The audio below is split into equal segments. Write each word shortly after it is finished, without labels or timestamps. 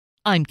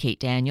I'm Kate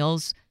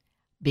Daniels.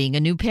 Being a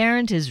new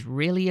parent is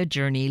really a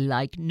journey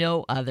like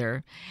no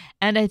other.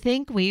 And I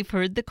think we've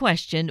heard the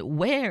question,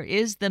 where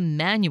is the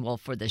manual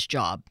for this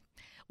job?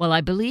 Well, I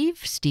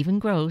believe Stephen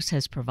Gross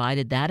has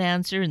provided that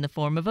answer in the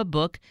form of a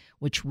book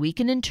which we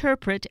can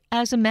interpret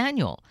as a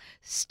manual.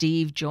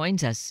 Steve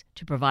joins us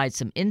to provide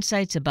some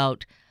insights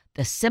about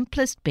the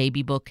simplest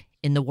baby book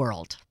in the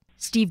world.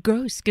 Steve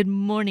Gross, good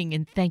morning,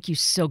 and thank you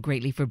so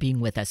greatly for being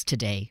with us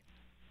today.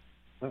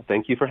 Well,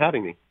 thank you for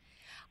having me.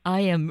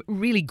 I am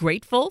really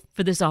grateful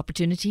for this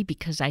opportunity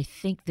because I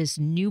think this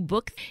new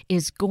book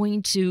is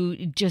going to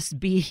just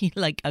be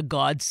like a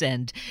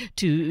godsend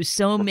to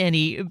so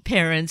many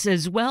parents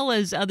as well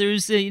as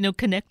others,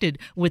 connected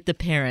with the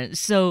parents.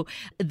 So,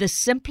 the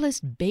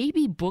simplest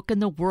baby book in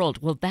the world.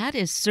 Well, that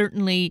is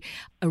certainly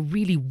a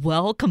really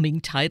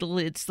welcoming title.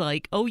 It's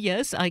like, oh,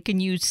 yes, I can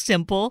use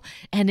simple,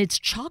 and it's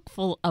chock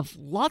full of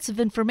lots of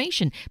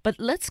information. But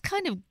let's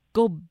kind of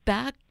go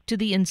back to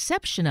the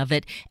inception of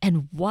it,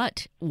 and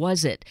what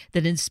was it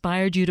that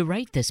inspired you to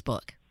write this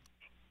book?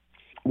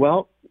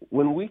 Well,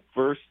 when we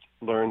first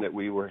learned that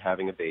we were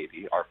having a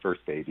baby, our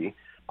first baby,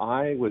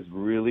 I was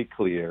really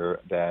clear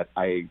that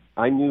I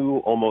knew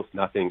almost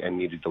nothing and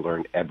needed to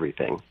learn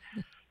everything.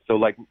 So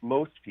like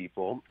most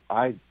people,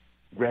 I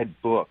read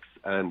books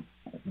and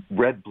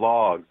read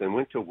blogs and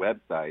went to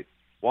websites,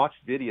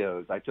 watched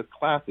videos, I took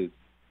classes.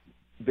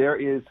 There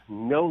is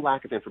no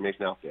lack of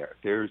information out there.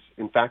 There's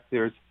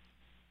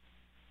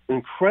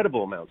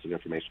incredible amounts of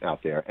information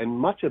out there, and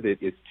much of it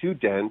is too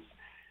dense.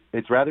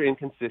 It's rather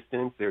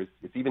inconsistent.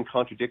 It's even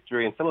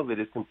contradictory, and some of it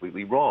is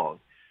completely wrong.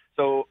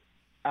 So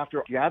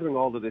after gathering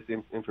all of this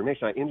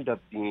information, I ended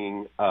up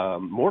being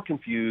more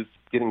confused,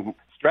 getting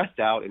stressed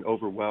out and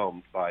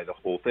overwhelmed by the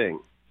whole thing.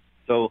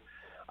 So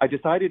I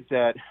decided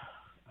that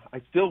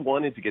I still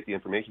wanted to get the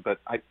information,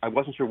 but I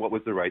wasn't sure what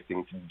was the right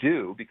thing to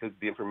do because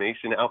the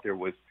information out there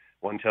was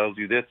one tells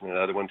you this and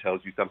another one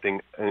tells you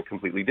something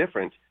completely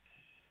different.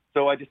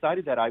 So I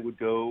decided that I would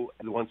go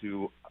to the ones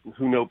who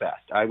know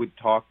best. I would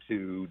talk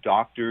to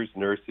doctors,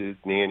 nurses,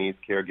 nannies,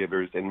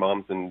 caregivers, and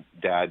moms and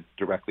dads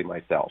directly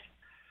myself.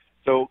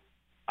 So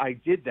I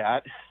did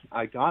that.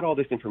 I got all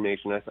this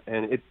information,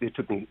 and it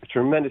took me a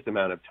tremendous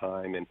amount of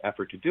time and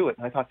effort to do it.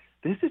 And I thought,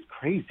 this is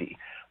crazy.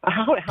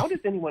 How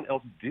does anyone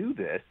else do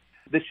this?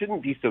 This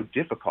shouldn't be so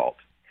difficult.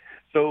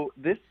 So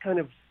this kind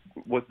of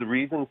was the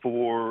reason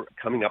for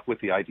coming up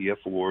with the idea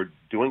for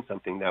doing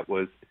something that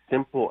was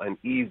simple and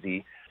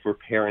easy for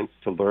parents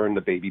to learn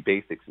the baby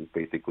basics is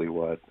basically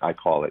what I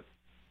call it.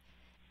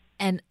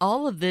 And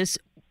all of this,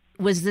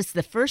 was this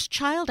the first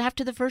child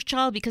after the first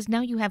child? Because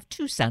now you have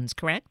two sons,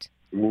 correct?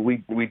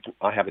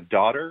 I have a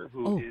daughter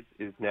who Oh.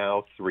 is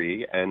now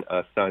 3 and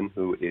a son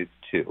who is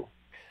 2.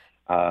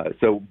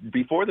 So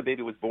before the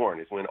baby was born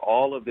is when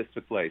all of this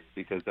took place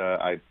because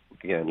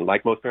again,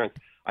 like most parents,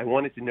 I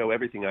wanted to know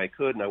everything I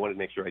could and I wanted to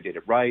make sure I did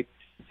it right.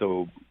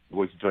 So I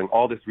was doing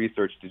all this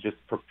research to just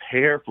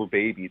prepare for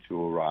baby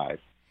to arrive.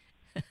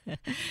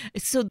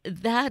 So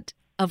that,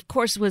 of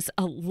course, was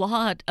a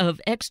lot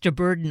of extra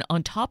burden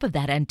on top of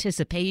that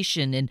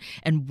anticipation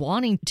and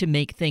wanting to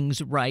make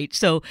things right.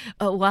 So,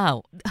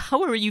 wow.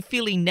 How are you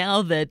feeling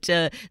now that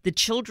the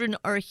children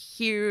are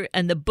here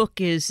and the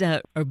book is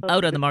are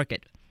out on the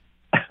market?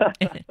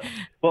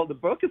 Well, the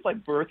book is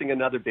like birthing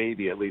another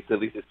baby, at least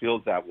it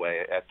feels that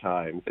way at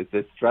times. It's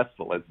as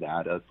stressful as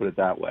that, let's put it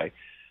that way.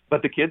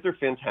 But the kids are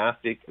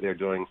fantastic. They're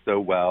doing so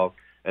well.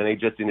 And they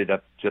just ended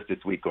up just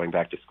this week going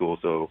back to school.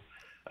 So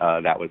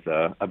that was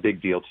a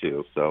big deal,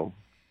 too. So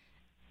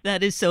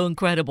That is so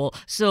incredible.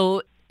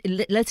 So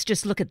let's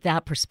just look at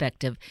that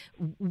perspective.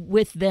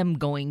 With them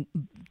going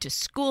to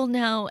school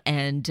now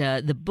and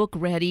the book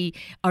ready,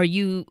 are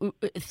you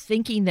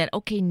thinking that,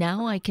 okay,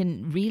 now I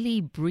can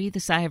really breathe a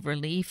sigh of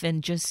relief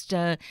and just,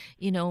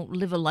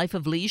 live a life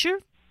of leisure?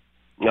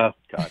 no,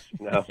 gosh,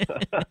 no.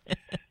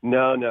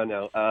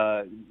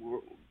 No.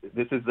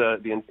 This is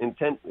the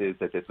intent is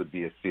that this would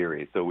be a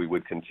series, so we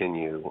would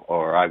continue,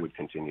 or I would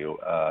continue.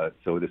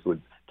 So this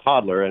would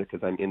toddler, and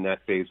because I'm in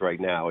that phase right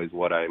now, is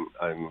what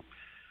I'm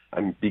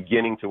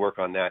beginning to work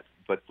on that.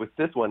 But with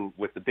this one,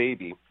 with the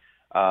baby,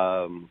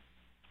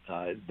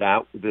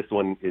 this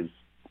one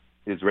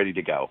is ready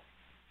to go.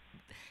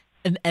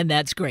 And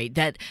that's great.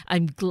 That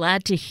I'm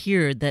glad to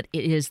hear that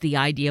it is the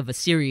idea of a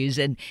series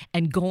and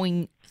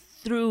going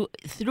through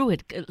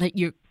it, like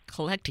you're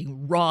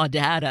collecting raw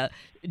data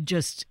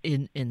just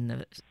in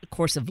the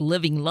course of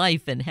living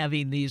life and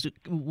having these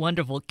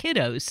wonderful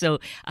kiddos. So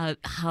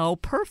how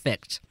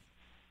perfect.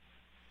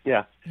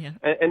 Yeah. Yeah.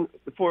 And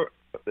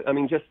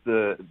just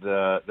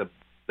the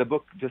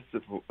book, just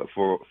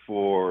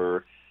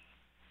for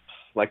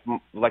like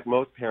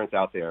most parents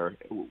out there,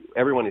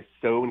 everyone is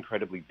so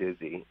incredibly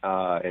busy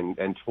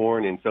and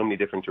torn in so many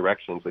different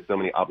directions with so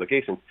many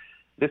obligations.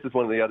 This is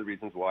one of the other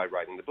reasons why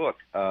writing the book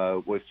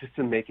was just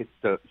to make it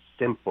so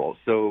simple.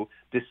 So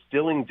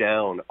distilling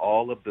down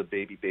all of the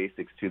baby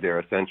basics to their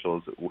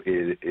essentials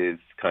is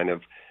kind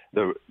of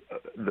the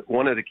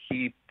one of the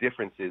key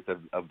differences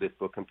of this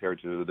book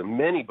compared to the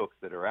many books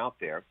that are out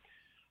there.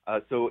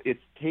 So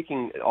it's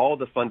taking all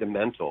the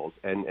fundamentals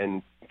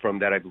and from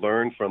that I've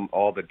learned from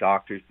all the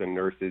doctors, the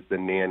nurses, the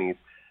nannies,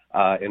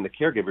 and the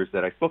caregivers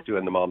that I spoke to,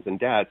 and the moms and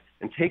dads,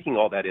 and taking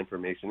all that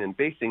information and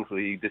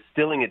basically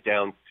distilling it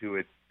down to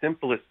its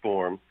simplest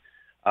form,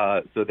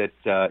 so that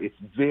it's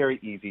very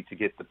easy to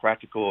get the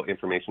practical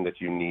information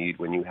that you need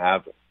when you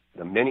have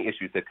the many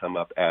issues that come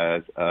up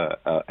as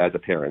a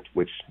parent,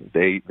 which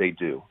they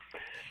do.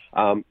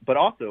 But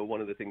also,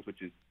 one of the things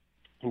which is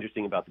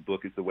interesting about the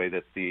book is the way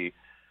that the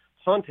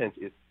content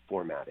is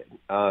formatted.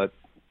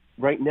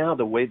 Right now,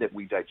 the way that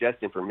we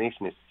digest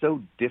information is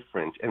so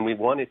different, and we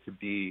want it to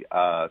be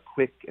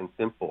quick and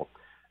simple.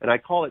 And I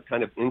call it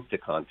kind of insta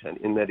content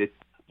in that it's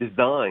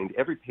designed,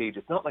 every page,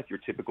 it's not like your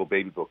typical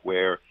baby book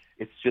where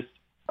it's just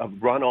a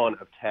run-on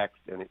of text.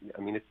 And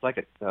it's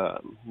like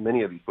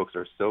many of these books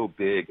are so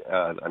big,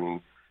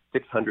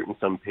 600 and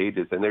some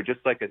pages, and they're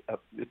just like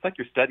it's like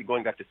you're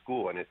going back to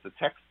school, and it's a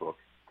textbook.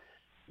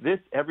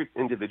 Every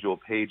individual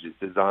page is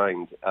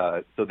designed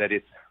so that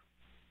it's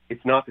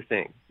not the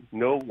same.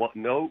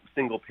 No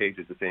single page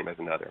is the same as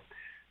another.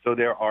 So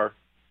there are,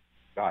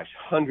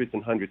 hundreds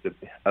and hundreds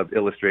of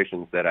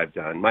illustrations that I've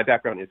done. My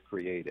background is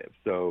creative,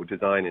 so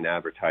design and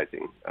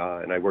advertising,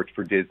 and I worked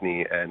for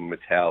Disney and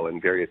Mattel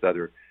and various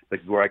other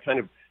places where I kind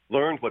of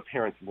learned what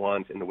parents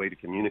want and the way to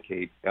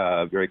communicate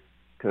very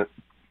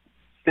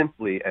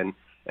simply and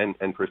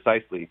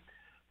precisely,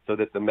 so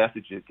that the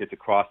message gets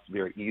across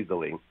very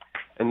easily,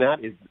 and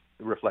that is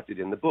reflected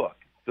in the book.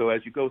 So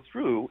as you go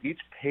through each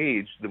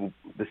page,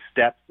 the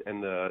steps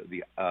and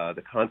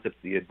the concepts,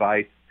 the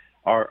advice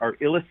are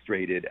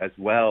illustrated as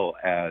well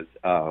as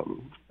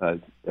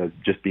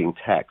just being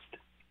text.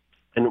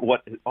 And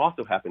what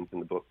also happens in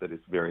the book that is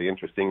very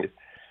interesting is,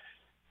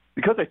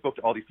 because I spoke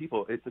to all these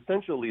people, it's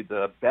essentially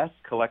the best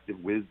collective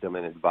wisdom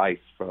and advice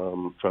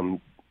from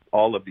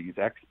all of these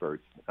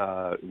experts,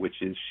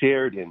 which is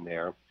shared in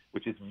there,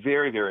 which is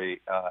very,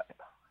 very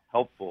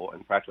helpful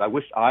and practical. I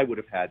wish I would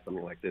have had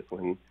something like this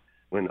when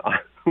I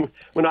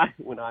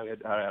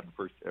had the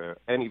first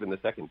and even the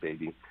second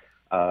baby,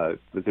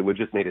 because it would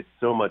just made it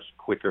so much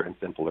quicker and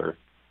simpler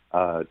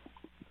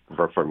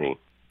for me.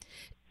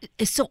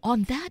 So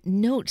on that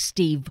note,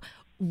 Steve,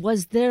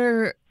 was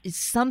there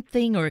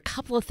something or a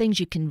couple of things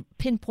you can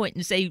pinpoint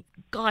and say,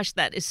 gosh,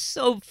 that is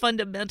so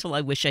fundamental,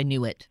 I wish I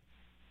knew it?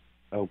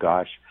 Oh,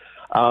 gosh.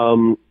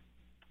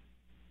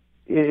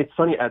 It's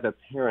funny, as a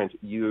parent,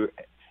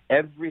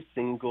 every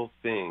single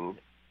thing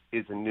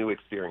is a new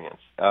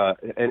experience.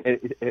 And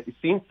it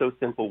seems so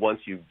simple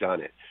once you've done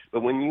it.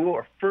 But when you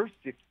are first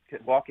to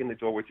walk in the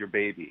door with your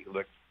baby,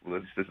 look,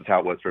 this is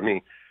how it was for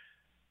me,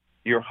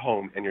 you're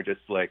home and you're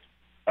just like,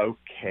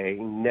 okay,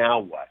 now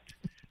what?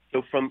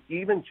 So from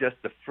even just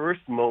the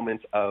first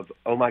moment of,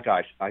 oh my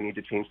gosh, I need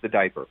to change the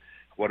diaper.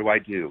 What do I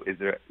do?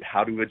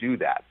 How do I do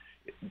that?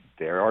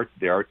 There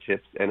are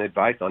tips and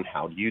advice on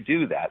how do you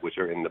do that, which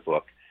are in the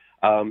book.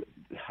 How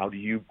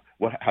do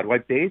I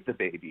bathe the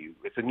baby?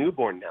 It's a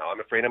newborn now. I'm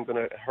afraid I'm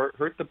going to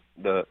hurt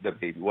the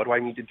baby. What do I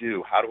need to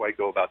do? How do I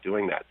go about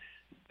doing that?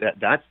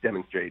 That's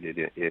demonstrated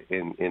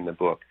in the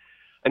book.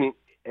 I mean,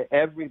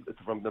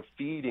 from the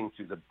feeding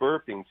to the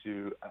burping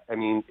to,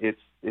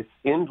 it's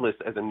endless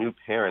as a new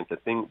parent. The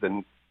things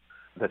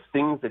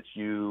that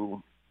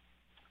you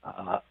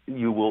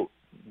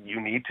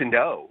need to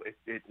know.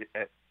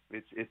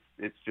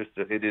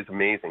 It is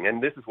amazing,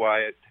 and this is why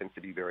it tends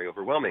to be very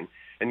overwhelming.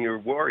 And you're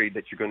worried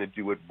that you're going to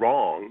do it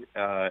wrong,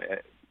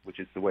 which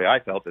is the way I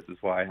felt. This is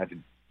why I had to,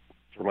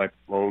 for my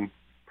own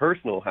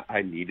personal,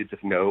 I needed to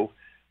know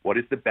what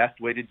is the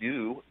best way to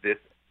do this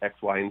X,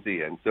 Y, and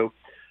Z. And so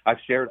I've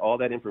shared all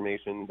that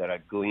information that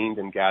I've gleaned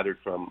and gathered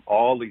from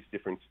all these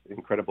different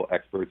incredible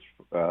experts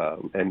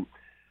and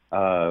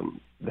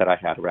that I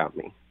had around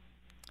me.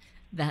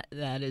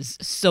 That is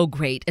so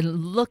great.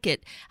 And look at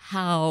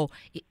how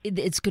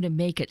it's going to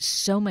make it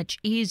so much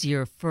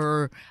easier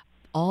for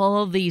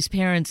all these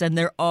parents, and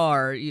there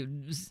are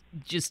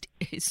just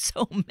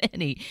so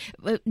many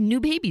new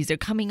babies. They're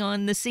coming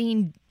on the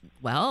scene,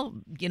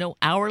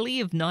 hourly,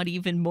 if not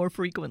even more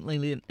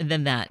frequently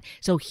than that.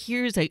 So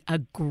here's a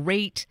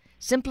great,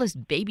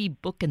 simplest baby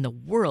book in the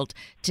world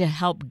to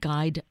help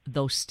guide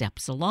those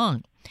steps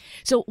along.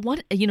 So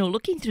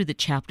looking through the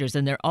chapters,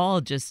 and they're all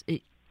just...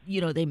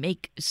 they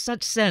make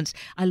such sense.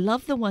 I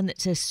love the one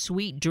that says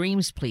 "Sweet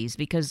dreams, please,"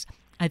 because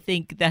I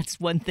think that's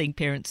one thing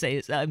parents say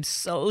is, I'm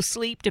so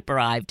sleep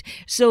deprived.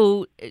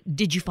 So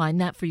did you find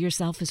that for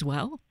yourself as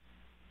well?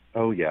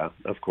 Oh, yeah,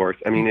 of course.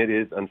 It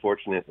is,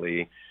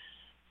 unfortunately,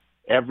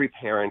 every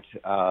parent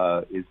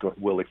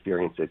will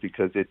experience it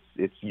because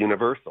it's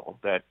universal.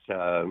 That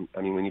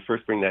when you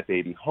first bring that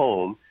baby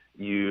home,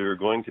 you're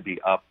going to be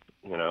up,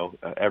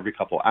 every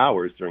couple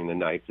hours during the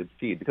night to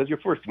feed, because your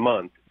first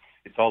month,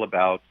 it's all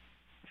about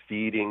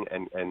feeding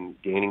and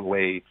gaining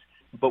weight.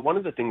 But one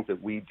of the things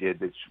that we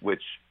did,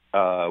 which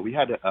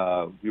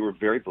we were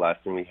very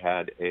blessed, and we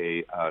had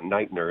a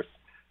night nurse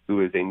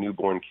who is a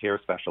newborn care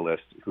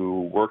specialist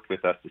who worked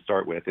with us to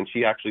start with, and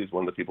she actually is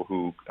one of the people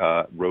who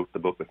wrote the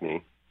book with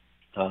me.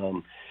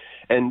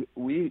 And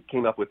we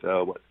came up with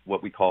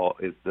what we call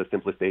is the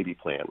Simplest Baby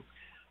Plan,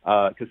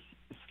 because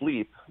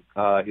sleep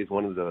is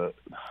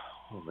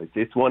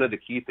it's one of the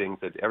key things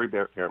that every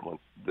parent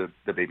wants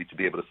the baby to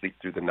be able to sleep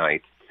through the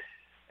night,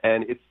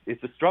 and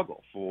it's a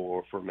struggle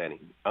for many.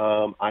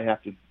 I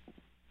have to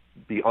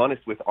be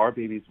honest with our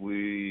babies.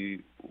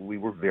 We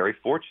were very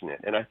fortunate,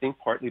 and I think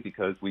partly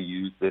because we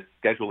used this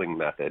scheduling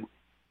method,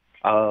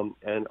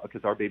 and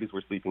because our babies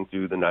were sleeping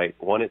through the night,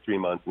 one at 3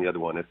 months and the other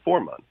one at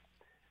 4 months.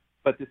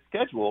 But the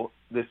schedule,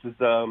 this is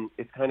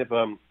it's kind of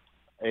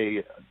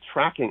a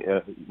tracking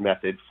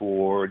method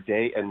for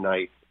day and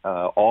night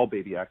all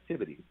baby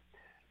activities.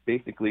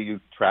 Basically,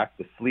 you track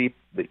the sleep,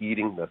 the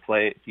eating, the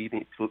playing,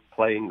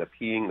 the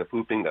peeing, the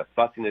pooping, the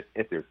fussiness,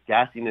 if there's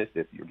gassiness,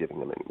 if you're giving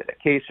them any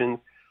medications,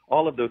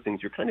 all of those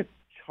things. You're kind of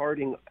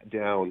charting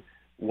down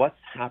what's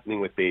happening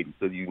with babies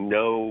so you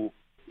know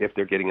if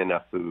they're getting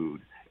enough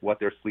food, what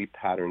their sleep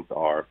patterns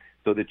are,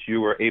 so that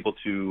you are able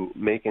to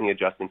make any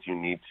adjustments you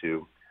need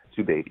to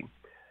baby.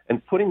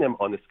 And putting them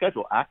on the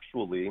schedule,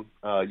 actually,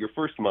 your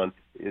first month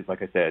is,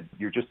 like I said,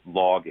 you're just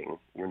logging.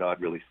 You're not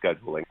really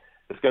scheduling.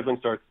 The scheduling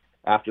starts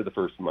after the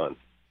first month.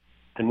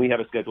 And we have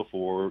a schedule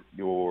for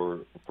your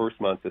first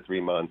month to 3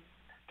 months,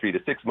 3 to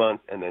 6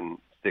 months, and then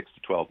 6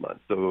 to 12 months.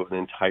 So an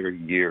entire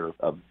year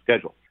of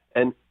schedule.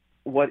 And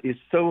what is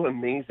so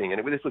amazing,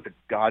 and this was a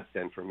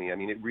godsend for me, I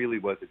mean, it really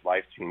was a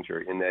life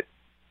changer in that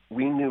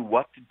we knew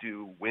what to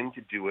do, when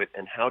to do it,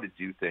 and how to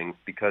do things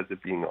because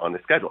of being on the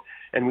schedule.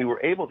 And we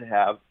were able to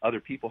have other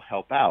people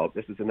help out.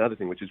 This is another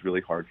thing which is really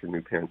hard for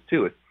new parents,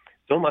 too, is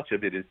so much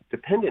of it is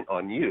dependent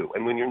on you.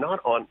 And when you're not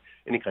on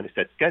any kind of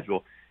set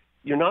schedule,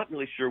 you're not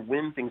really sure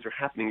when things are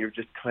happening. You're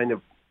just kind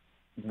of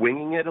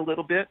winging it a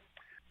little bit.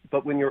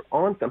 But when you're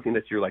on something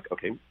that you're like,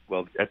 okay,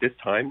 well, at this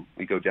time,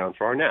 we go down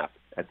for our nap.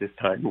 At this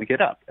time, we get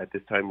up. At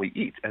this time, we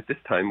eat. At this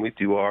time, we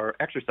do our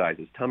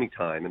exercises, tummy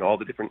time, and all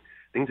the different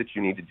things that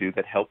you need to do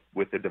that help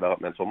with the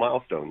developmental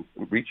milestones,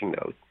 reaching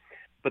those.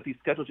 But the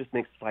schedule just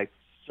makes life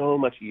so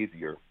much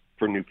easier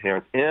for new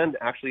parents. And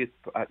actually,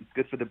 it's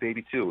good for the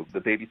baby, too. The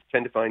babies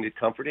tend to find it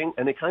comforting,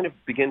 and they kind of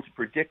begin to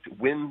predict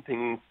when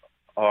things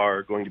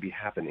are going to be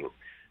happening.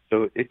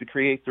 So it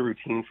creates a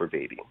routine for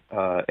baby.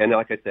 And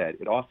like I said,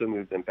 it also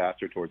moves them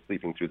faster towards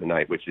sleeping through the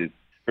night, which is,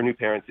 for new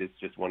parents, is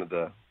just one of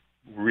the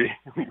really,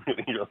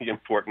 really, really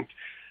important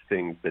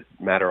things that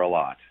matter a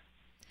lot.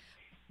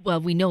 Well,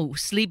 we know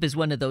sleep is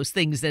one of those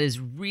things that is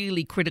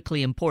really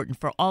critically important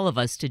for all of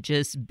us to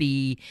just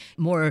be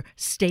more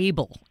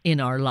stable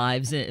in our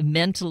lives,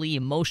 mentally,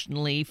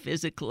 emotionally,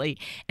 physically.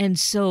 And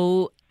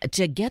so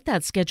to get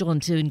that schedule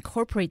and to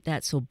incorporate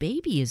that so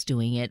baby is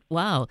doing it,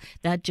 wow,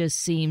 that just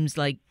seems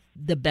like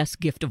the best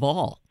gift of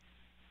all.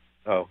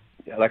 Oh,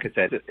 yeah, like I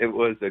said, it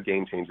was a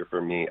game changer for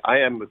me.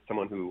 I am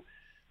someone who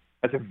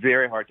I had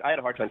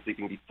a hard time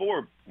sleeping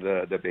before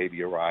the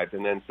baby arrived,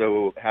 and then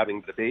so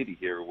having the baby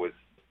here was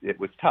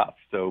tough.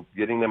 So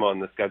getting them on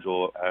the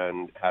schedule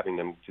and having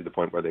them to the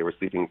point where they were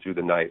sleeping through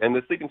the night, and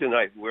the sleeping through the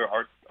night, where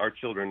our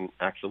children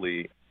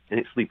actually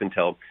sleep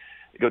until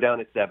they go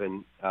down at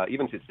 7.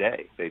 Even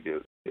today they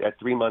do. At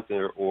 3 months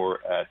or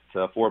at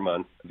 4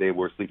 months, they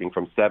were sleeping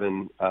from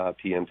 7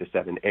 p.m. to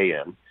 7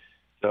 a.m.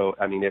 So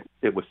I mean,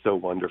 it was so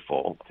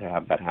wonderful to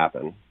have that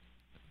happen.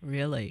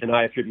 Really? And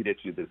I attribute it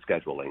to the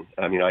scheduling.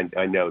 I mean,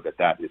 I know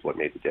that is what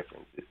made the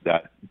difference. It's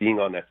that being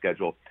on that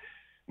schedule,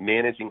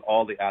 managing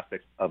all the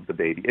aspects of the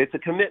baby. It's a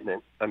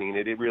commitment. I mean,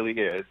 it really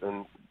is.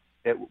 And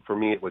for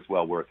me, it was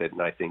well worth it.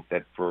 And I think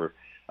that for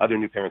other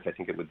new parents, I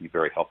think it would be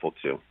very helpful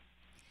too.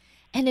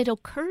 And it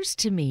occurs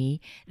to me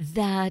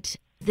that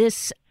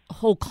this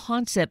whole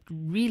concept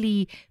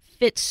really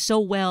fits so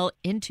well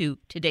into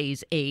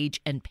today's age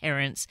and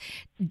parents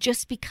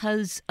just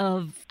because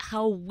of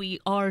how we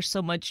are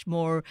so much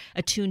more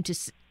attuned to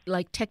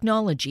like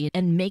technology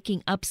and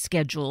making up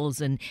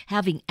schedules and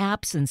having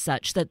apps and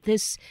such, that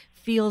this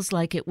feels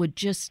like it would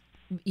just,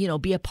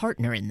 be a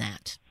partner in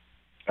that.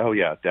 Oh,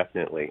 yeah,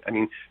 definitely. I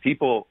mean,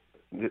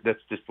 that's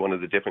just one of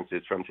the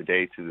differences from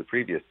today to the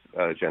previous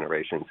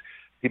generations.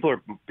 People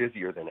are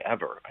busier than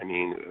ever. I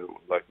mean,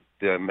 like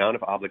the amount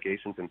of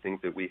obligations and things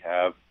that we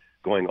have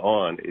going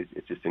on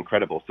it's just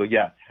incredible. So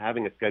yes,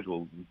 having a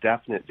schedule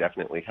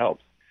definitely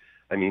helps.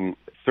 I mean,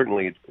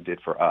 certainly it did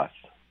for us.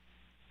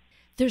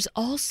 There's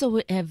also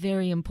a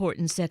very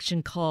important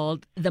section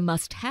called the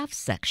must-have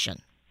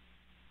section.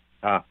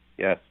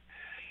 Yes.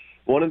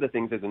 One of the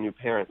things as a new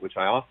parent, which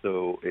I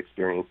also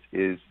experienced,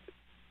 is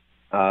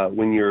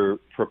when you're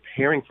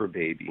preparing for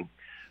baby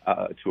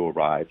to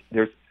arrive,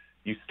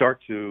 you start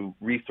to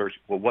research,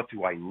 well, what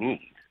do I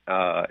need?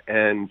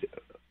 And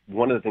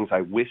one of the things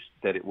I wished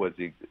that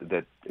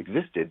that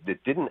existed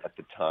that didn't at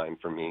the time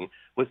for me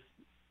was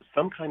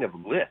some kind of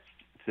list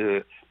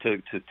to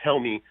tell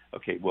me,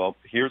 okay, well,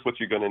 here's what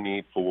you're going to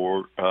need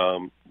for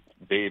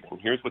bathing.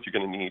 Here's what you're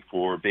going to need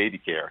for baby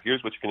care.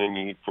 Here's what you're going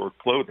to need for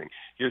clothing.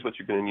 Here's what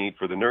you're going to need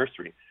for the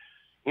nursery.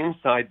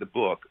 Inside the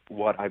book,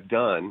 what I've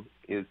done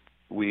is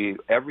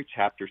every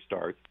chapter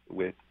starts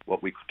with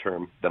what we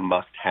term the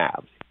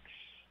must-haves.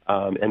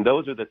 And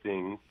those are the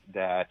things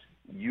that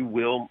you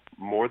will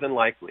more than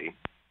likely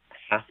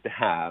have to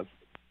have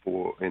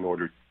in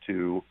order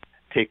to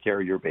take care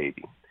of your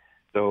baby.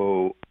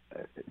 So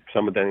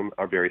some of them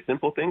are very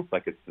simple things,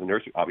 like it's the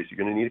nursery. Obviously,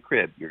 you're going to need a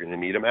crib. You're going to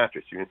need a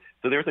mattress.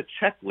 So there's a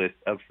checklist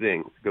of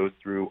things. It goes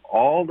through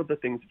all of the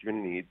things that you're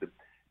going to need. It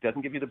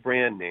doesn't give you the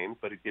brand names,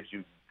 but it gives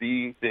you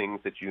the things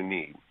that you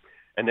need.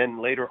 And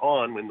then later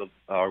on, when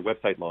our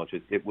website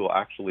launches,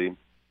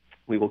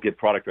 we will give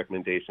product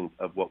recommendations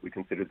of what we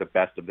consider the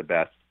best of the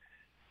best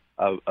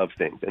of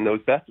things. And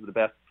those best of the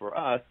best for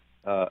us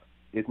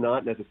is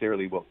not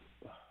necessarily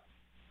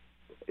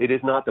it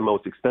is not the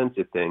most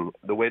expensive thing.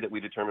 The way that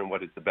we determine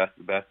what is the best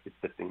of the best is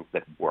the things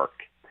that work.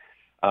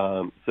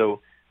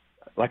 So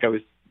like I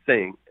was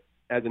saying,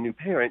 as a new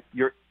parent,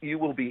 you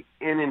will be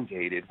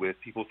inundated with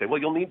people say, well,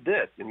 you'll need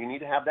this, and you need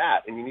to have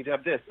that, and you need to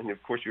have this. And,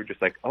 of course, you're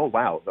just like, oh,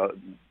 wow.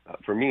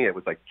 For me, it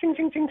was like, ching,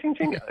 ching, ching, ching,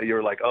 ching.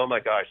 You're like, oh, my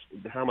gosh,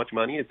 how much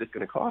money is this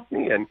going to cost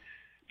me? And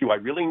do I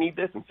really need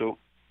this? And so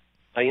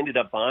I ended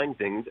up buying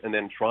things and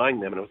then trying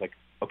them, and I was like,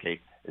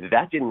 okay,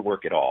 that didn't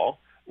work at all.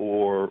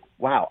 Or,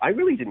 wow, I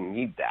really didn't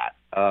need that.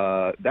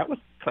 That was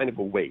kind of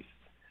a waste.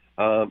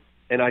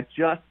 And I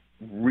just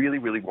really,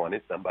 really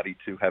wanted somebody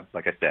to have,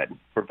 like I said,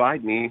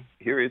 provide me,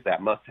 here is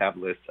that must-have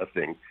list of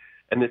things,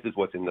 and this is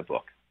what's in the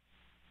book.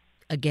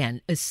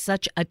 Again, is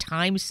such a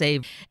time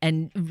save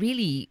and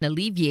really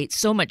alleviates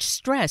so much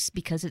stress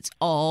because it's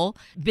all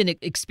been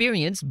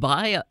experienced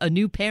by a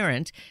new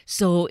parent,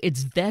 so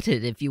it's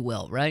vetted, if you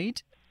will,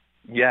 right?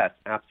 Yes,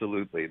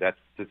 absolutely. This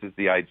is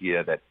the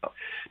idea that,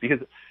 because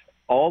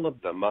all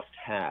of the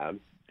must-haves,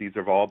 these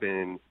have all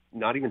been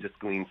not even just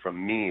gleaned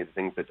from me, the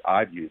things that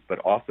I've used, but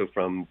also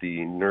from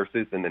the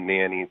nurses and the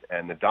nannies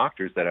and the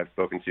doctors that I've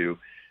spoken to.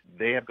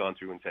 They have gone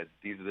through and said,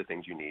 these are the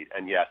things you need.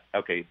 And yes,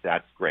 okay,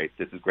 that's great.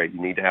 This is great.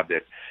 You need to have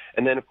this.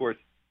 And then, of course,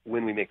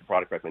 when we make the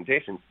product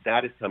recommendations,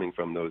 that is coming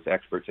from those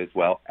experts as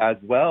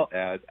well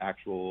as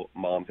actual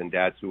moms and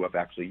dads who have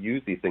actually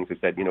used these things who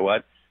said, you know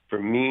what, for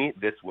me,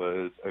 this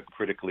was a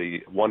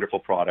critically wonderful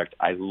product.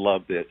 I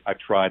love this. I've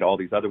tried all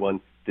these other ones.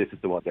 This is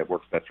the one that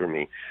works best for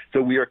me.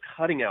 So we are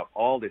cutting out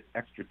all this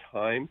extra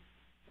time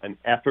and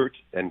effort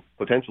and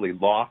potentially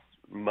lost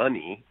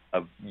money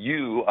of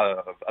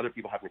other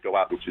people having to go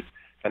out and just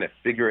kind of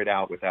figure it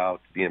out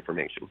without the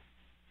information.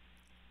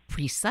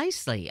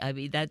 Precisely. I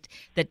mean, that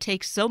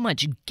takes so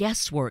much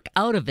guesswork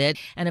out of it.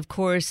 And of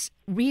course,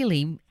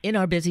 really, in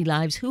our busy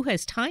lives, who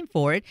has time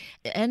for it?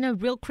 And a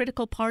real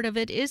critical part of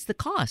it is the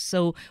cost.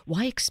 So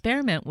why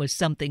experiment with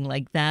something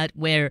like that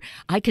where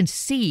I can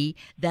see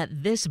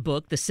that this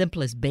book, the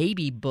simplest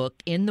baby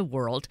book in the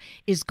world,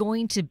 is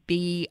going to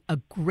be a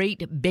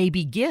great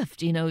baby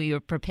gift. You know, you're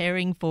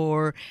preparing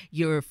for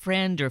your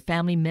friend or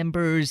family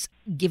members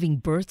giving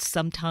birth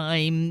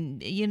sometime,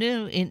 you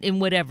know, in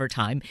whatever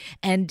time.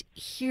 And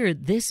here,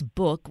 this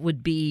book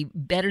would be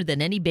better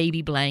than any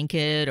baby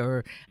blanket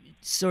or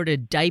sort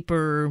of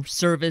diaper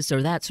service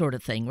or that sort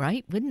of thing,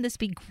 right? Wouldn't this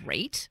be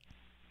great?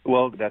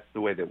 Well, that's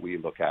the way that we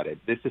look at it.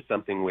 This is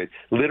something with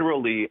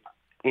literally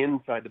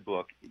inside the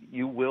book,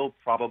 you will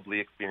probably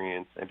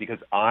experience, and because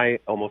I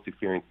almost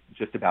experienced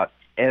just about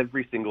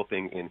every single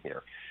thing in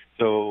here.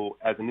 So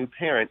as a new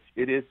parent,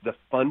 it is the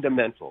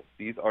fundamentals.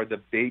 These are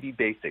the baby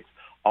basics,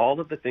 all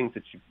of the things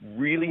that you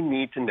really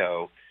need to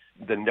know,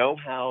 the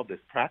know-how, the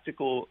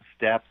practical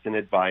steps and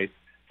advice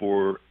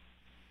for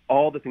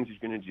all the things you're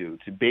going to do,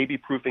 to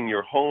baby-proofing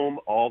your home,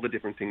 all the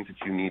different things that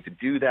you need to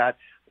do that.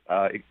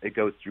 It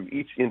goes through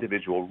each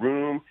individual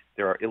room.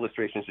 There are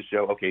illustrations to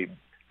show, okay,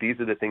 these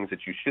are the things that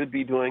you should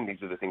be doing.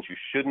 These are the things you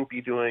shouldn't be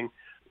doing.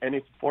 And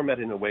it's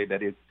formatted in a way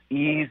that is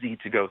easy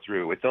to go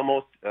through. It's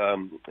almost,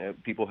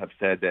 people have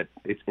said that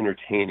it's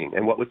entertaining.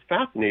 And what was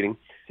fascinating,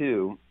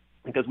 too,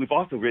 because we've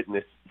also written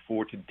this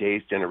for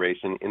today's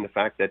generation in the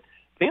fact that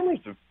families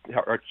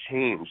are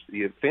changed.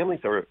 The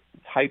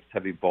types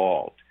have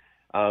evolved.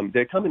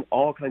 They come in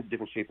all kinds of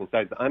different shapes and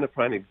sizes. I'm a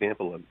prime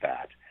example of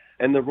that.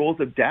 And the roles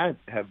of dads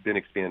have been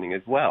expanding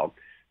as well.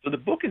 So the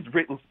book is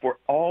written for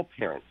all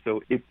parents.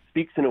 So it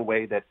speaks in a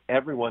way that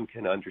everyone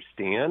can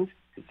understand.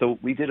 So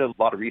we did a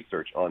lot of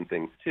research on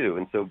things, too.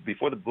 And so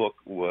before the book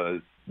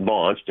was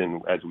launched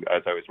and as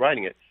I was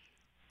writing it,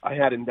 I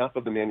had enough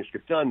of the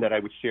manuscript done that I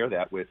would share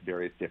that with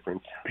various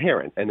different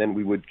parents. And then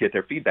we would get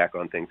their feedback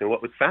on things. And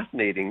what was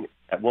fascinating,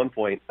 at one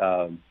point,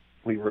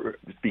 we were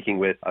speaking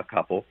with a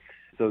couple.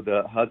 So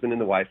the husband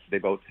and the wife, they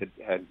both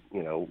had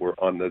were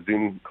on the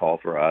Zoom call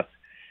for us.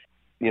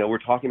 We're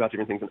talking about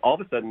different things, and all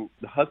of a sudden,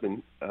 the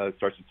husband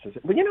starts to say,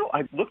 well,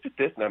 I looked at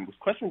this, and I was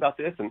questioning about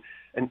this,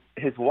 and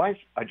his wife,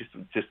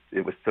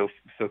 it was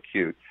so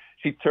cute.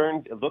 She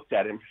turned, looked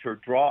at him, her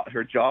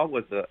jaw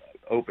was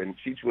open.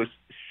 She was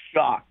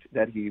shocked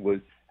that he was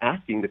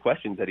asking the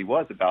questions that he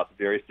was about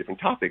various different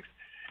topics.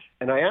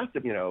 And I asked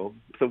him,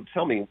 so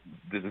tell me,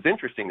 this is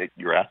interesting that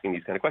you're asking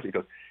these kind of questions.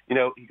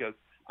 He goes,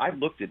 I've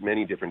looked at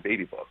many different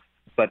baby books,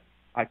 but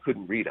I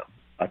couldn't read them.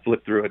 I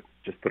flipped through it,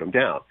 just put them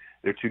down.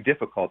 They're too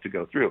difficult to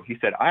go through. He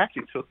said, I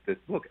actually took this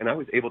book and I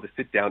was able to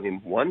sit down in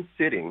one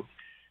sitting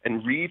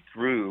and read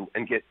through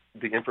and get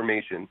the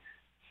information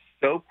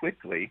so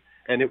quickly,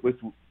 and it was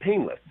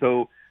painless.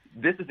 So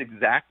this is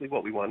exactly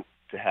what we want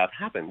to have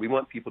happen. We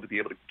want people to be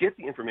able to get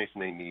the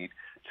information they need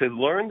to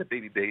learn the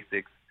baby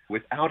basics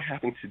without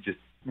having to just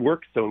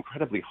work so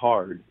incredibly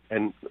hard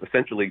and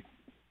essentially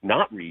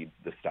not read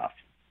the stuff.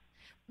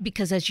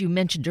 Because as you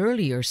mentioned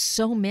earlier,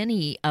 so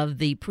many of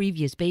the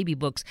previous baby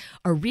books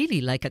are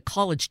really like a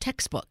college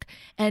textbook.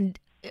 And,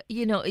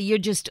 you're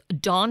just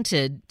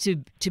daunted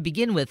to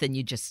begin with, and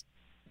you just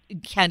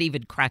can't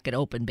even crack it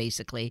open,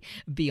 basically,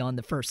 beyond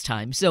the first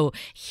time. So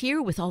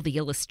here, with all the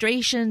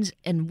illustrations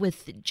and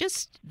with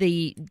just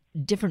the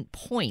different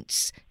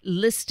points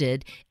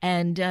listed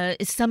and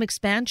some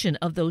expansion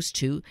of those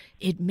two,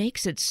 it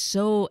makes it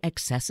so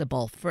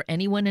accessible for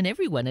anyone and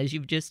everyone, as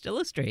you've just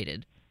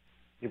illustrated.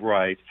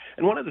 Right.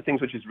 And one of the things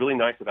which is really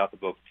nice about the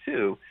book,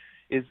 too,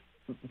 is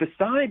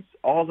besides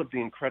all of the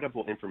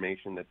incredible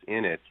information that's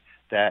in it,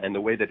 and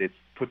the way that it's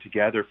put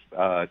together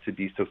to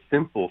be so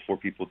simple for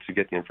people to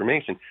get the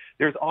information,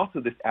 there's also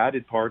this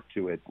added part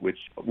to it, which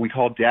we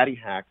call daddy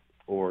hacks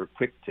or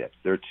quick tips.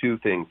 There are two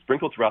things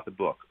sprinkled throughout the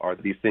book are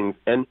these things.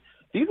 And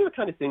these are the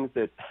kind of things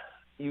that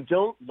you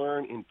don't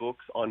learn in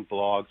books on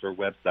blogs or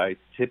websites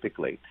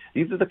typically.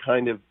 These are the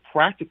kind of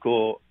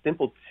practical,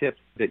 simple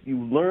tips that you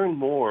learn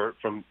more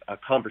from a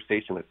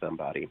conversation with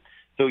somebody.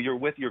 So you're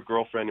with your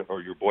girlfriend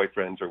or your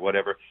boyfriend or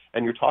whatever,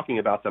 and you're talking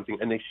about something,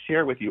 and they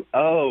share with you,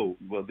 oh,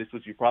 well, this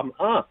was your problem.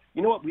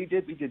 You know what we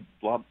did? We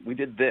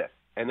did this,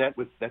 and that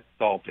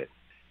solved it.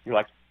 You're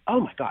like, oh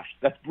my gosh,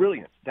 that's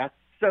brilliant. That's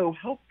so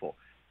helpful.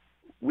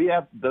 We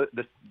have the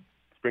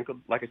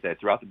sprinkled, like I said,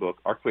 throughout the book,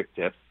 are quick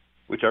tips,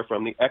 which are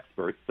from the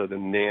experts, so the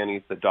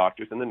nannies, the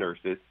doctors, and the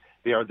nurses.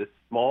 They are the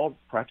small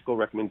practical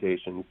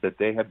recommendations that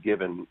they have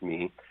given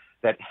me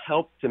that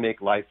help to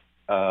make life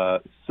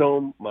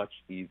so much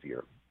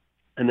easier.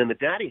 And then the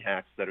daddy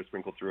hacks that are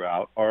sprinkled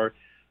throughout are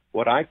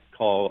what I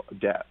call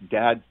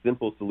dad's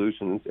simple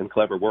solutions and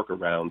clever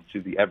workarounds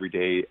to the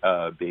everyday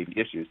baby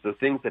issues. So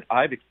things that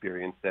I've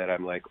experienced that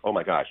I'm like, oh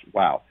my gosh,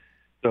 wow.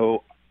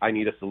 So I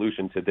need a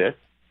solution to this.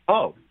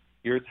 Oh,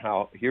 here's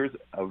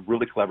a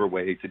really clever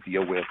way to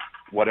deal with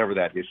whatever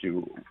that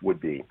issue would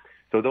be.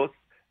 So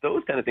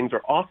those kind of things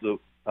are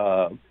also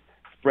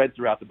spread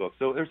throughout the book.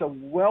 So there's a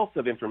wealth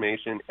of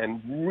information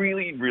and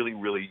really, really,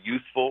 really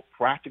useful,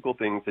 practical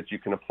things that you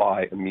can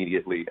apply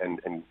immediately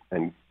and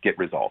get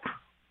results.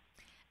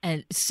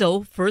 And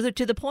so further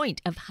to the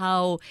point of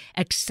how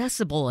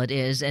accessible it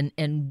is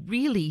and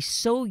really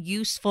so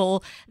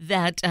useful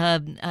that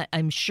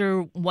I'm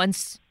sure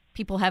once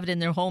people have it in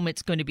their home,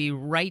 it's going to be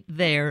right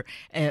there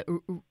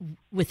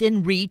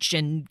within reach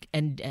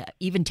and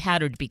even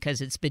tattered because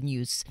it's been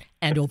used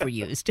and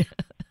overused.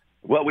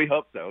 Well, we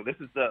hope so. This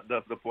is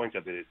the point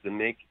of it, is to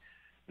make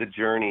the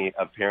journey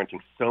of parenting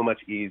so much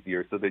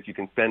easier so that you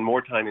can spend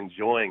more time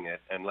enjoying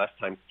it and less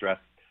time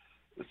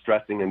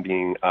stressing and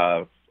being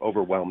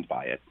overwhelmed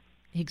by it.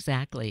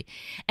 Exactly.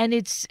 And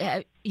it's,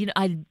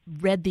 I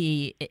read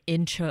the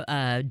intro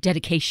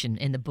dedication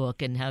in the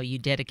book and how you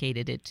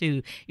dedicated it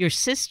to your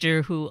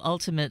sister, who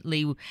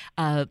ultimately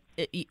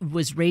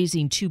was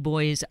raising two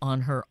boys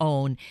on her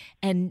own.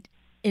 And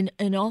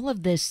in all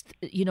of this,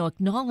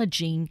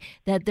 acknowledging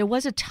that there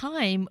was a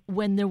time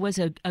when there was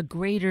a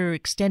greater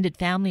extended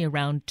family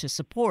around to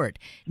support.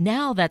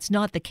 Now that's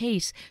not the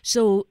case.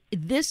 So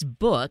this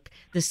book,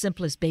 The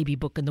Simplest Baby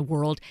Book in the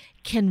World,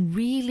 can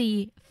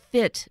really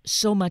fit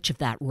so much of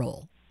that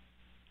role.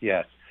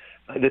 Yes.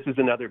 This is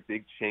another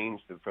big change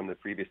from the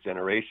previous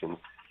generations.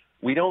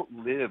 We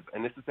don't live,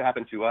 and this has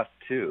happened to us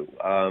too,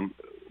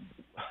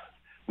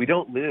 we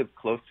don't live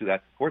close to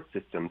that support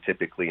system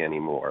typically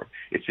anymore.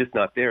 It's just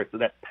not there. So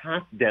that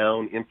passed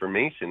down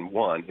information,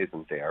 one,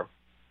 isn't there.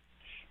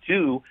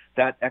 Two,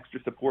 that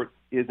extra support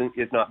is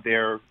not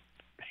there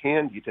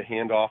handy to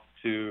hand off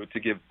to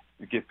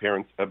give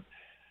parents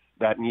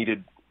that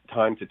needed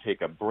time to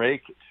take a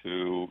break,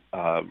 to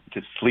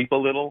sleep a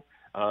little.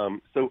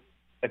 So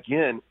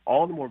again,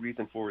 all the more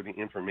reason for the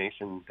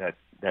information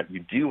that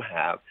you do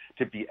have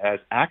to be as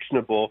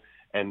actionable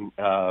and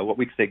what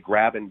we say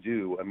grab and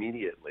do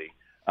immediately.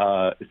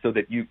 So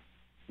that you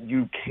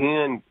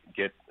can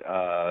get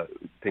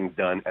things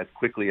done as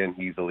quickly and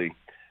easily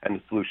and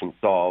the solution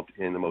solved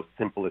in the most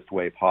simplest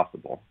way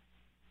possible.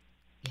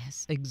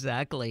 Yes,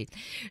 exactly.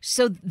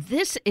 So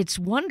it's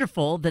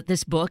wonderful that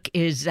this book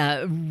is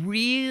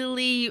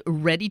really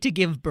ready to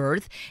give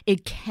birth.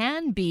 It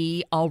can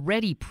be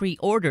already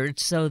pre-ordered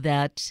so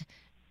that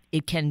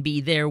it can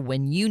be there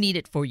when you need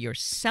it for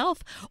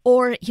yourself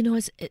or,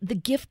 as the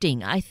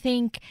gifting. I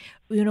think,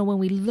 when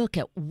we look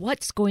at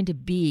what's going to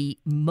be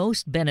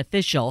most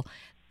beneficial,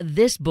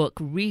 this book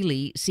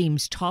really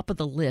seems top of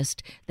the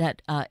list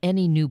that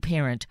any new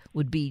parent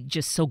would be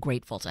just so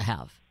grateful to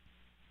have.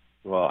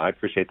 Well, I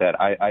appreciate that.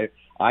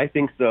 I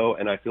think so,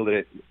 and I feel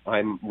that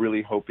I'm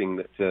really hoping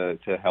that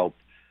to help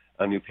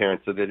a new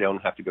parent so that they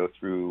don't have to go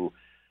through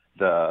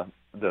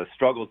the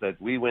struggles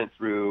that we went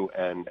through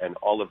and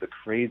all of the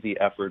crazy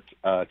effort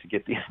to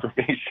get the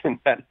information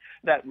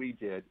that we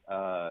did.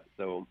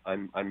 So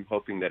I'm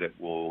hoping that it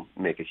will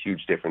make a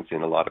huge difference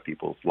in a lot of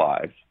people's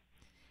lives.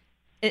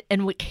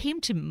 And what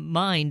came to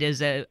mind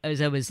as I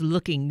was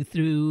looking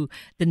through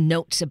the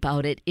notes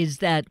about it is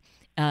that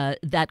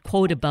that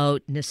quote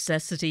about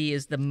necessity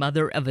is the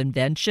mother of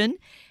invention.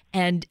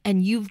 And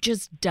you've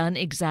just done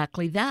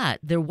exactly that.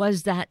 There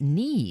was that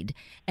need,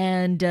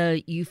 and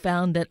you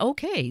found that,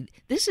 okay,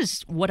 this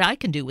is what I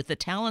can do with the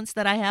talents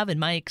that I have and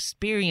my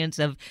experience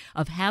of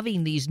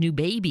having these new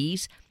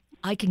babies.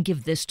 I can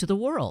give this to the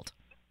world.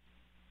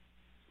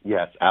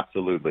 Yes,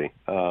 absolutely.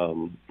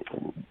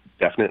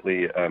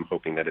 Definitely, I'm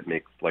hoping that it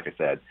makes, like I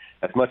said,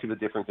 as much of a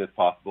difference as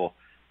possible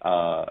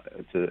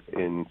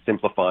in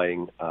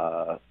simplifying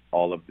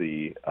all of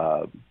the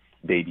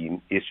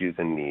baby issues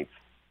and needs.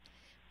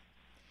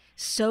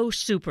 So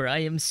super. I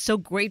am so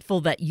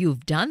grateful that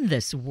you've done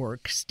this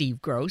work,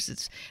 Steve Gross.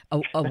 It's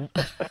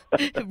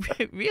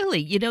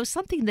really,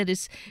 something that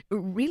is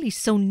really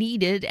so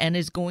needed and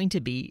is going to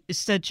be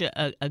such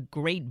a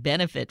great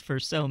benefit for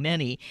so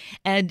many.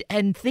 And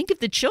think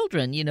of the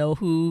children,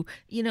 who,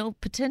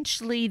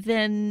 potentially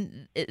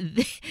then,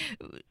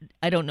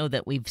 I don't know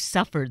that we've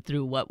suffered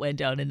through what went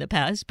down in the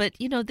past, but,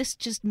 this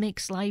just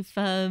makes life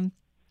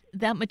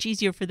that much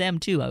easier for them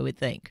too, I would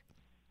think.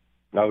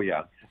 Oh,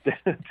 yeah.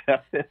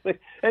 Definitely.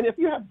 And if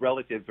you have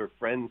relatives or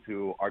friends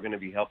who are going to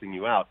be helping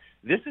you out,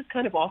 this is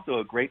kind of also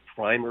a great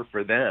primer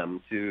for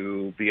them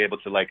to be able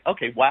to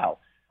okay, wow,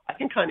 I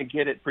can kind of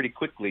get it pretty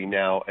quickly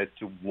now as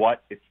to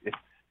what if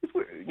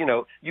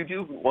you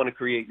do want to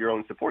create your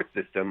own support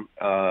system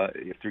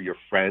through your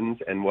friends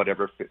and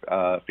whatever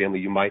family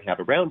you might have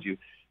around you.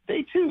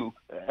 They too,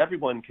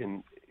 everyone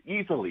can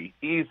easily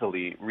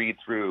read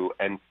through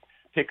and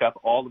pick up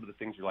all of the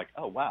things you're like,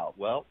 oh, wow,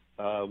 well,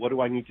 what do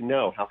I need to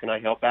know? How can I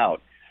help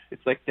out?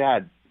 It's like,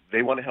 Dad,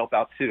 they want to help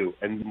out too,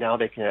 and now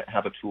they can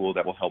have a tool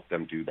that will help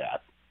them do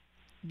that.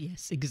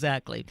 Yes,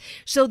 exactly.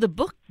 So the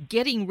book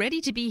getting ready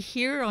to be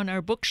here on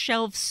our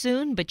bookshelves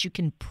soon, but you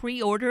can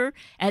pre-order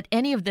at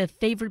any of the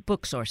favorite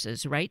book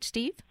sources, right,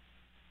 Steve?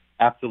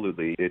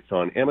 Absolutely. It's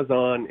on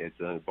Amazon,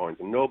 it's on Barnes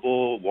 &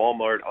 Noble,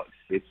 Walmart.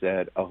 It's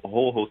at a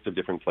whole host of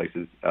different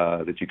places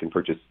that you can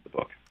purchase the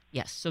book.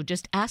 Yes, so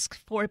just ask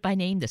for it by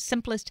name, The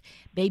Simplest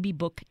Baby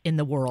Book in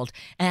the World.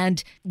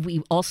 And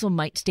we also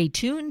might stay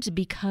tuned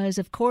because,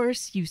 of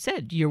course, you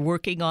said you're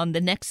working on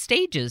the next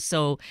stages.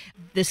 So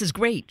this is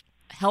great.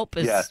 Help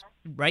is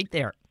right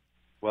there.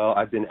 Well,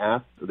 I've been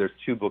asked, there's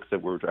 2 books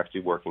that we're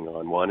actually working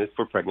on. One is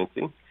for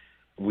pregnancy.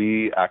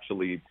 We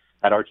actually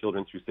had our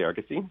children through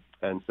surrogacy,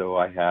 and so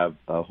I have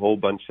a whole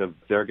bunch of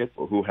surrogates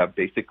who have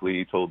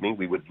basically told me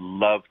we would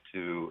love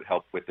to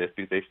help with this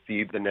because they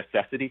see the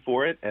necessity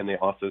for it, and they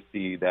also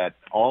see that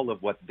all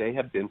of what they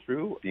have been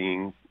through,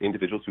 being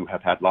individuals who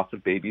have had lots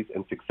of babies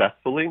and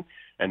successfully,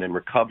 and then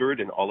recovered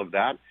and all of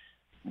that,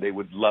 they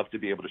would love to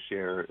be able to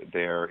share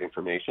their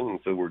information, and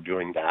so we're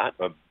doing that,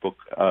 a book,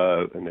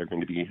 and they're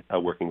going to be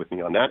working with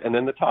me on that. And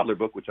then the toddler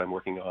book, which I'm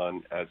working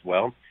on as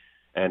well.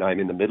 And I'm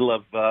in the middle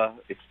of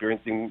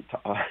experiencing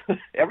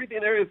everything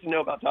there is to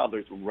know about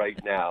toddlers right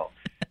now,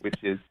 which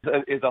is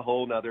a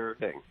whole other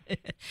thing.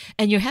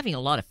 And you're having a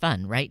lot of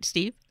fun, right,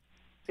 Steve?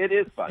 It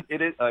is fun.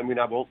 It is. I mean,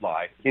 I won't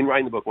lie. In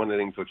writing the book, one of the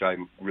things which I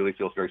really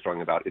feel very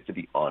strongly about is to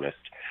be honest.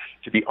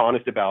 To be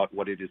honest about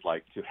what it is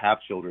like to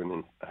have children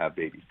and have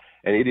babies.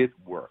 And it is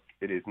work.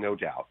 It is, no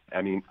doubt.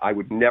 I mean, I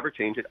would never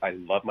change it. I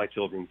love my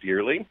children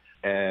dearly,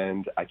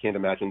 and I can't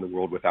imagine the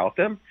world without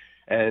them.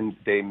 And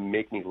they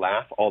make me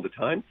laugh all the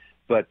time.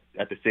 But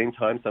at the same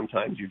time,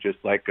 sometimes you're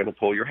just going to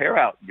pull your hair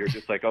out. You're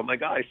just like, oh my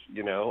gosh,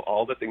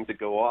 all the things that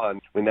go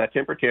on. When that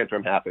temper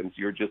tantrum happens,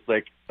 you're just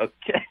like,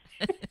 okay.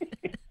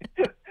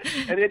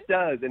 And it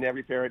does. And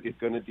every parent is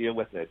going to deal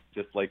with it,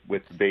 just like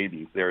with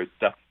babies. There is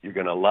stuff you're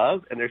going to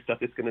love, and there's stuff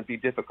that's going to be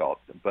difficult.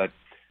 But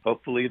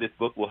hopefully this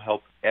book will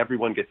help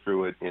everyone get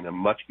through it in a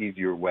much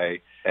easier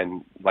way.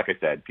 And like I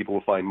said, people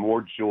will find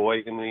more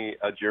joy in the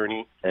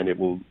journey, and it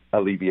will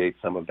alleviate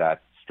some of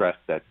that stress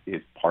that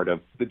is part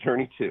of the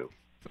journey too.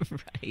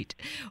 Right.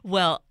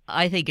 Well,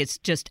 I think it's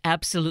just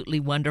absolutely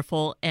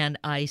wonderful, and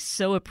I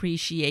so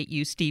appreciate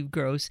you, Steve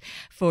Gross,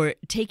 for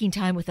taking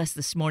time with us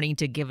this morning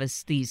to give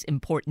us these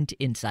important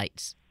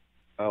insights.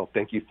 Oh,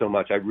 thank you so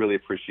much. I really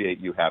appreciate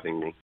you having me.